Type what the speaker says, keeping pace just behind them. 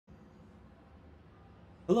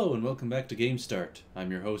Hello and welcome back to Game Start. I'm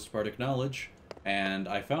your host, Bardic Knowledge, and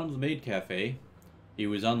I found the Maid Cafe. He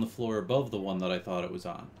was on the floor above the one that I thought it was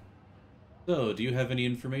on. So, do you have any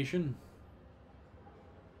information?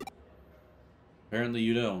 Apparently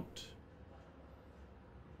you don't.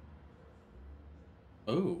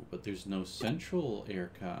 Oh, but there's no central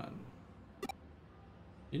aircon.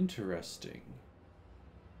 Interesting.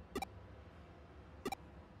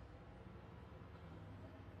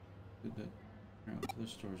 Did that around other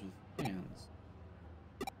stores with fans?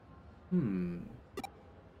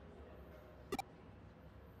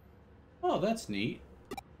 Oh, that's neat.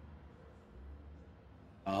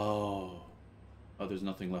 Oh, there's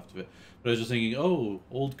nothing left of it. But I was just thinking, oh,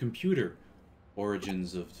 old computer.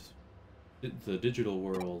 Origins of the digital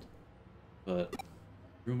world. But the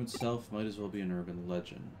room itself might as well be an urban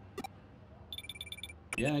legend.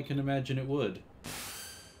 Yeah, I can imagine it would.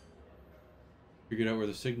 Figured out where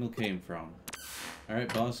the signal came from.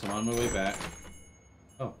 Alright, boss, I'm on my way back.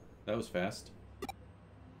 Oh, that was fast.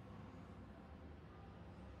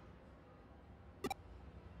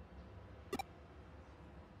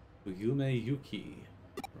 Yume Yuki.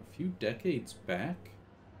 A few decades back?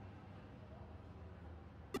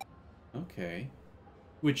 Okay.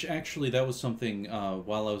 Which, actually, that was something,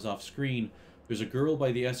 while I was off screen, there's a girl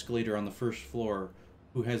by the escalator on the first floor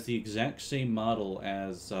who has the exact same model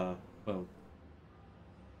as, well,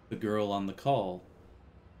 the girl on the call.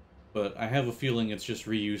 But I have a feeling it's just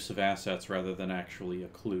reuse of assets rather than actually a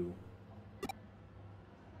clue.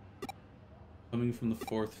 Coming from the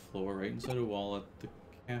fourth floor, right inside a wall at the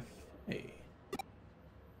cafe.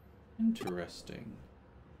 Interesting.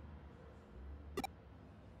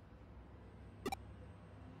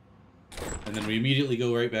 And then we immediately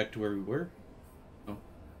go right back to where we were. Oh,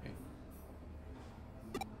 okay.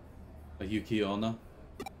 A Yuki Onna?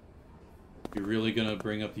 You're really gonna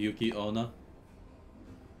bring up Yuki Onna?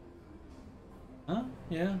 Huh?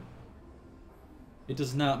 Yeah. It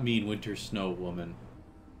does not mean Winter Snow Woman.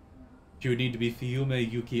 She would need to be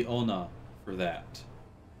Fiyume Yuki Onna for that.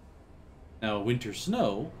 Now, Winter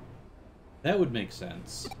Snow, that would make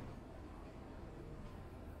sense.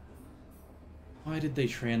 Why did they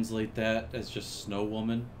translate that as just Snow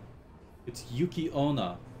Woman? It's Yuki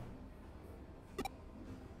Onna.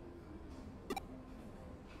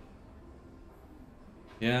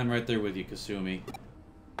 Yeah, I'm right there with you, Kasumi.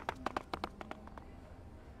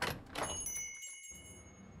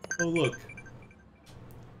 Oh, look.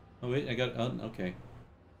 Oh, wait, I got... Oh, okay.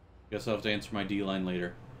 Guess I'll have to answer my D line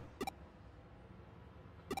later.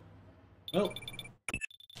 Well,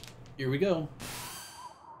 here we go.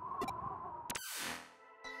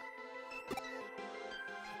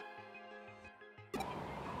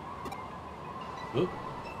 Oop.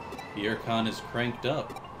 The aircon is cranked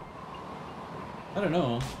up. I don't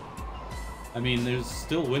know. I mean, there's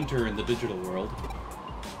still winter in the digital world.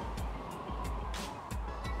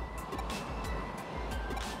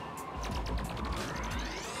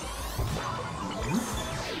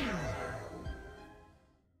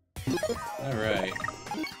 Alright.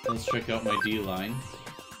 Let's check out my D line.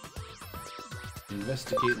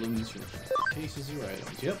 Investigate limits for cases or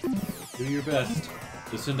items. Yep. Do your best.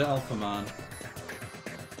 Listen to Alphamon.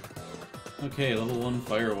 Okay, level 1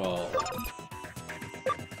 firewall.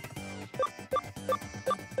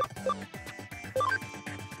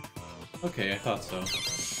 Okay, I thought so.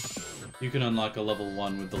 You can unlock a level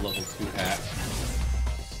 1 with the level 2 hack.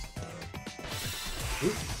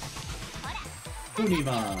 Oop.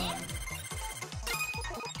 Frigimon!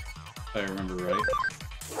 If I remember right.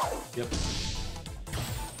 Yep.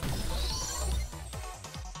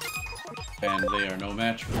 And they are no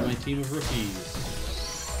match for my team of rookies.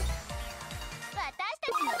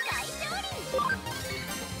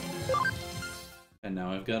 And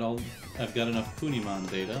now I've got enough Frigimon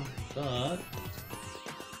data, but...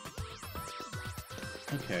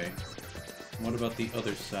 Okay. What about the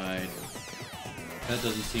other side? That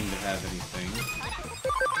doesn't seem to have anything.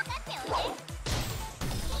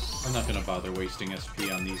 I'm not gonna bother wasting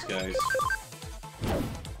SP on these guys.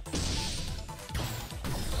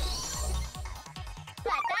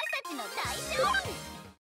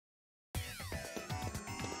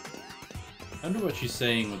 I wonder what she's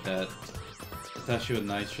saying with that Tashi with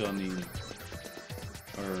Naisho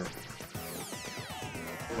or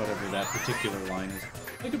whatever that particular line is.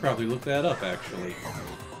 I could probably look that up, actually.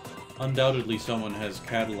 Undoubtedly someone has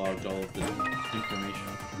cataloged all of the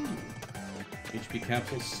information. HP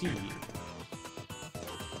capsule C.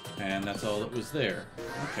 And that's all that was there.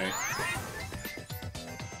 Okay.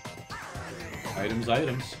 Items,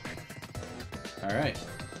 items. Alright.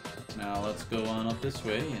 Now let's go on up this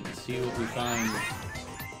way and see what we find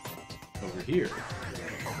over here.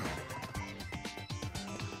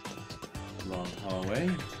 Long hallway.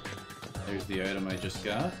 There's the item I just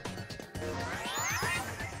got.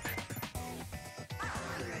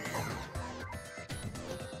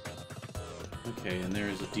 Okay, and there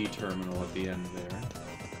is a D terminal at the end there.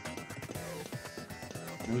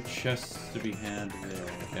 No chests to be had there,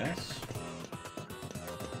 I guess.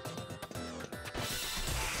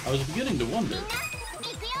 I was beginning to wonder.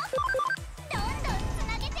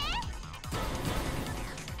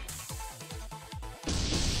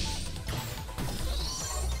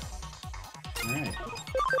 Alright.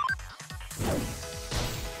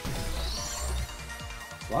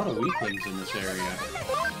 A lot of weaklings in this area.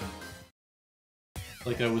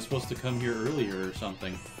 Like I was supposed to come here earlier or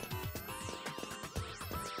something.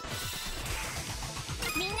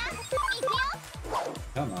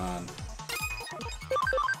 Come on.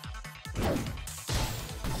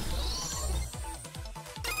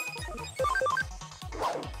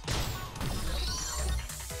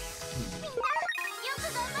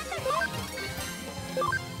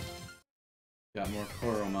 Got more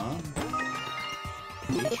Koromon.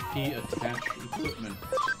 HP attached equipment.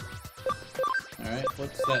 Alright,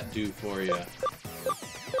 what's that do for you?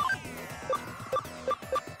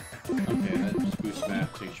 Okay, that just boosts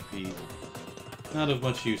max HP. Not of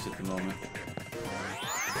much use at the moment.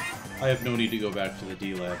 I have no need to go back to the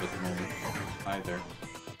D-Lab at the moment, either.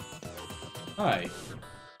 Hi.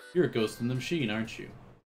 You're a ghost in the machine, aren't you?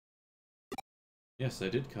 Yes, I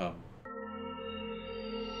did come.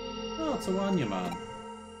 Oh, it's a Wanyamon.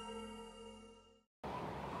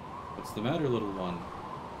 What's the matter, little one?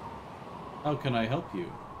 How can I help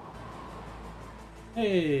you?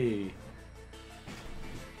 Hey!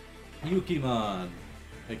 Yukimon,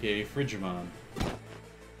 aka Frigimon.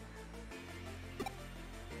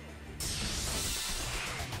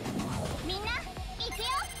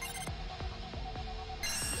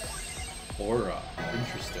 Aura.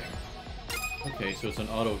 Interesting. Okay, so it's an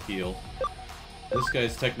auto heal. This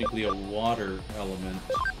guy's technically a water element,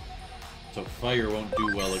 so fire won't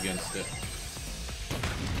do well against it.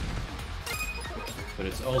 But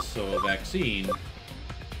it's also a vaccine,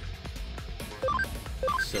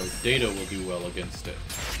 so Data will do well against it.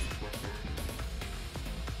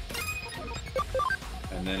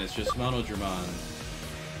 And then it's just Monodramon.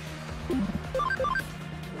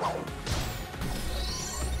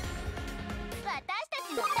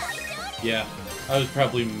 Yeah, I was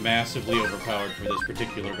probably massively overpowered for this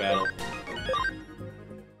particular battle.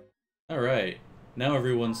 Alright, now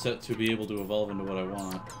everyone's set to be able to evolve into what I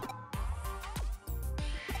want.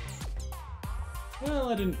 Well,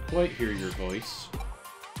 I didn't quite hear your voice.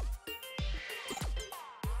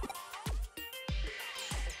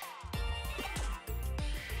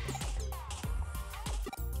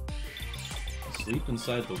 Sleep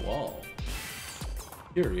inside the wall.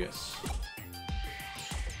 Curious.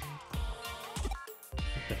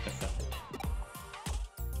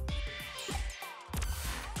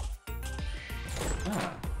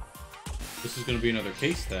 Ah. This is gonna be another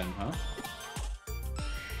case then, huh?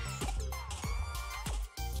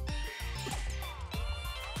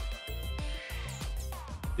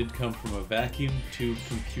 Did come from a vacuum tube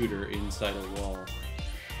computer inside a wall.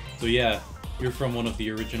 So yeah, you're from one of the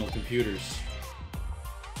original computers.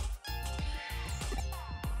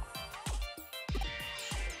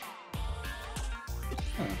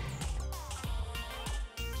 Huh.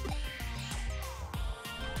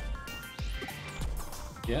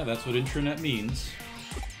 Yeah, that's what intranet means.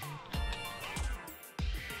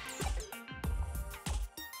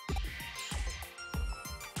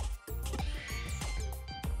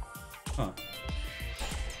 Huh.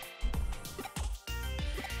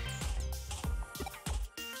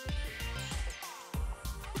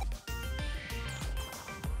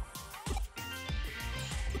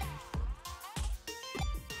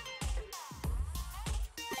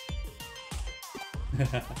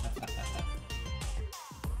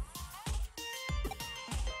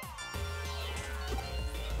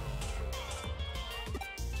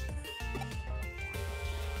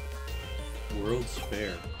 World's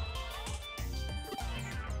Fair.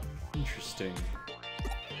 Interesting.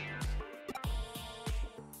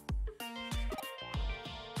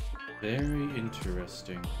 Very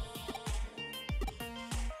interesting.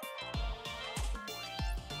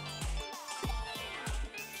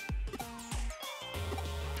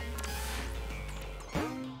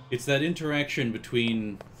 It's that interaction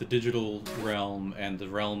between the digital realm and the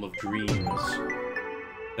realm of dreams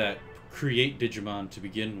that create Digimon to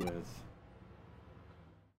begin with.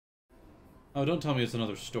 Oh, don't tell me it's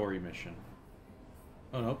another story mission.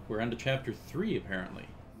 Oh no, we're on to chapter 3 apparently.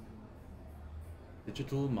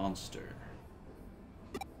 Digital monster.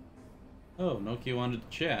 Oh, Nokia wanted to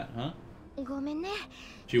chat, huh? ごめんね。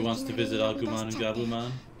 She wants to visit Agumon and Gabumon.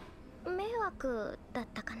 迷惑だっ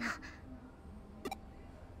たかな。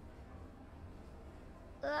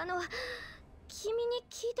君に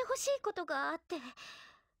聞いてほしいことがあって、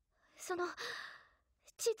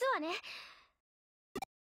実はね、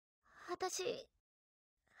私ね。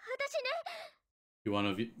 You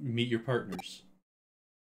want to meet your partners?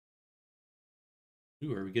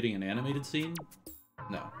 Ooh, are we getting an animated scene?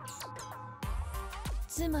 No.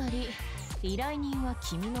 つまり依頼人は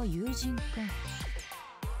君の友人か。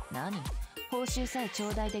何？報酬さえ頂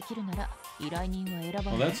戴できるなら依頼人は選ば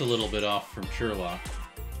ない。 Well, that's a little bit off from Sherlock.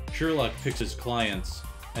 Sherlock picks his clients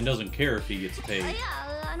and doesn't care if he gets paid. いや、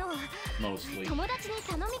mostly. 友達に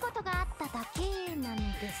頼み事があっただけなん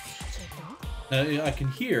ですけど。I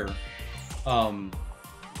can hear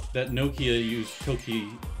that Nokia used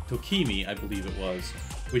Tokimi, I believe it was,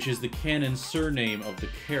 which is the canon surname of the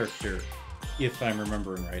character, if I'm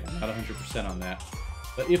remembering right. I'm not 100% on that.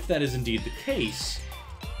 But if that is indeed the case,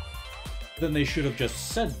 then they should have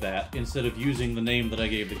just said that instead of using the name that I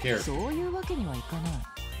gave the character. そういうわけにはいかない。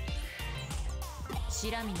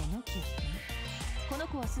白峰ノキア。この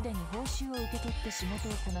子はすでに報酬を受け取って仕事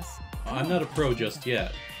をこなす。I'm not a pro just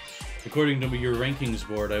yet. According to your rankings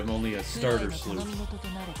board, I'm only a starter sleuth. 頼み事と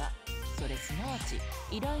なれば、それすなわち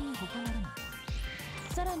依頼に他ならない。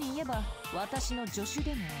さらに言えば、私の助手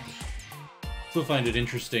でもある。I still find it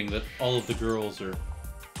interesting that all of the girls are.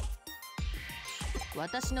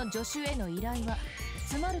 私の助手への依頼は、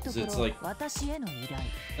つまるところ、私への依頼。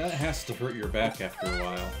That has to hurt your back after a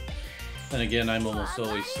while. Then again, I'm almost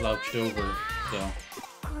always slouched over, so.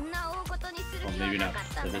 Well, maybe not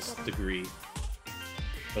to this degree.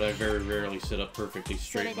 But I very rarely sit up perfectly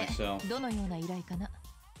straight myself. どのような依頼かな。は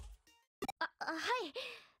い。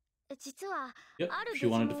実は、 Yep, she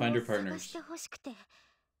wanted to find her partners.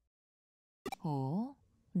 ほう、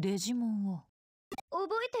デジモンを。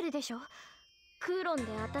覚えてるでしょ？クーロンで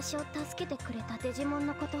私を助けてくれたデジモン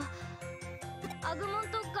のこと、アグモン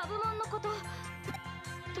とガブモンのこと、ど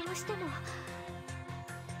うしても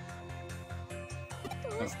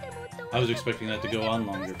I was expecting that to go on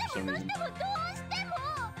longer for some reason.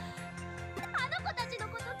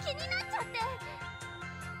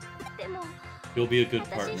 You'll be a good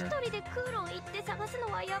partner.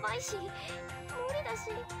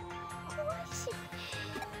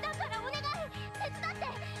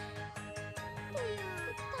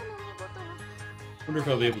 I wonder if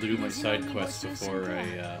I'll be able to do my side quests before I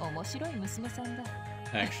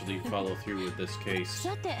actually follow through with this case.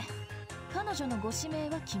 Well, of course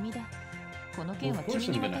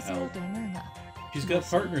I'm gonna help. She's got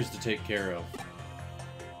partners to take care of.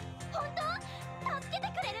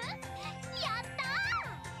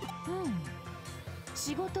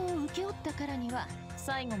 仕事を請け負ったからには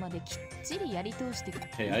最後まできっちりやり通してくる。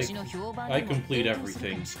 Hey, I complete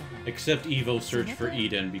everything except Evo Search for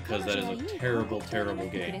Eden because that is a terrible, terrible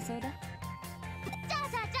game.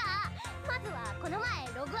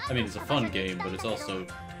 I mean, it's a fun game, but it's also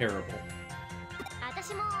terrible.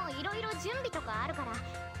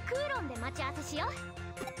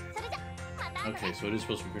 Okay, so it is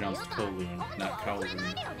supposed to be pronounced Kowloon, not Kowloon.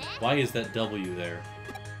 Why is that W there?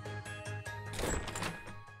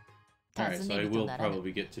 Alright, so I will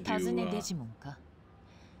probably get to do the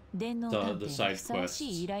side quests.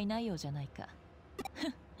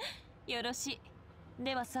 よろしい。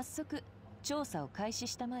では早速調査を開始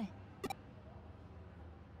したまえ。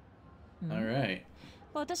Alright.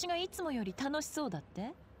 私がいつもより楽しそうだっ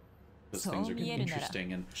て？ Those things are getting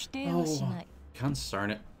interesting and Oh,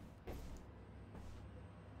 consarn it.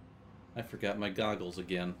 I forgot my goggles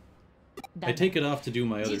again. I take it off to do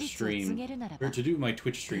my other stream, or to do my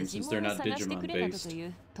Twitch stream since they're not Digimon based.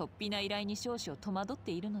 突飛な依頼に少々戸惑っ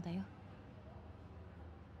ているのだよ。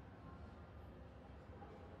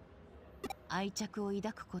愛着を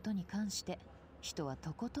抱くことに関して人は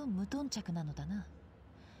とことん無頓着なのだな。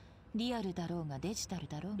リアルだろうがデジタル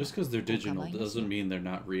だろうが。 Just because they're digital doesn't mean they're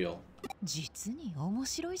not real. 実に面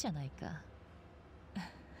白いじゃないか。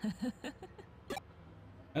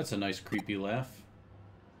That's a nice creepy laugh.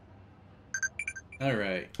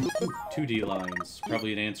 Alright, 2D lines.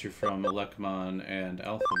 Probably an answer from Yukimon and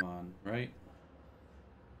Alphamon, right?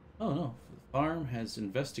 Oh no, the farm has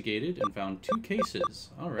investigated and found 2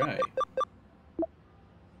 cases. Alright.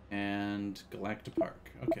 And Galacta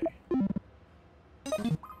Park, okay.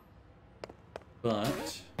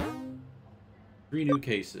 But 3 new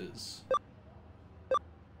cases.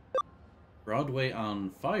 Broadway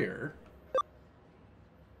on fire.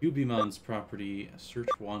 Yukimon's property, search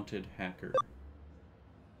wanted hacker.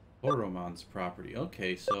 Oromon's property.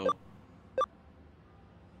 Okay, so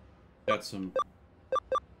got some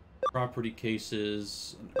property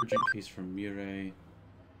cases, an urgent case from Mirai.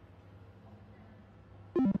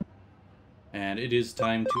 And it is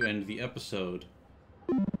time to end the episode.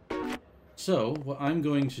 So, what I'm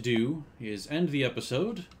going to do is end the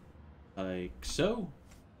episode, like so,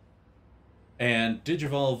 and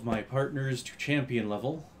digivolve my partners to champion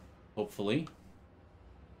level, hopefully.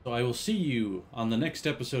 So I will see you on the next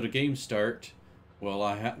episode of Game Start,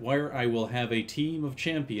 where I will have a team of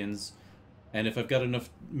champions, and if I've got enough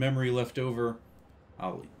memory left over,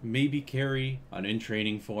 I'll maybe carry an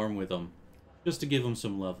in-training form with them, just to give them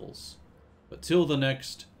some levels. But till the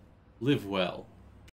next, live well.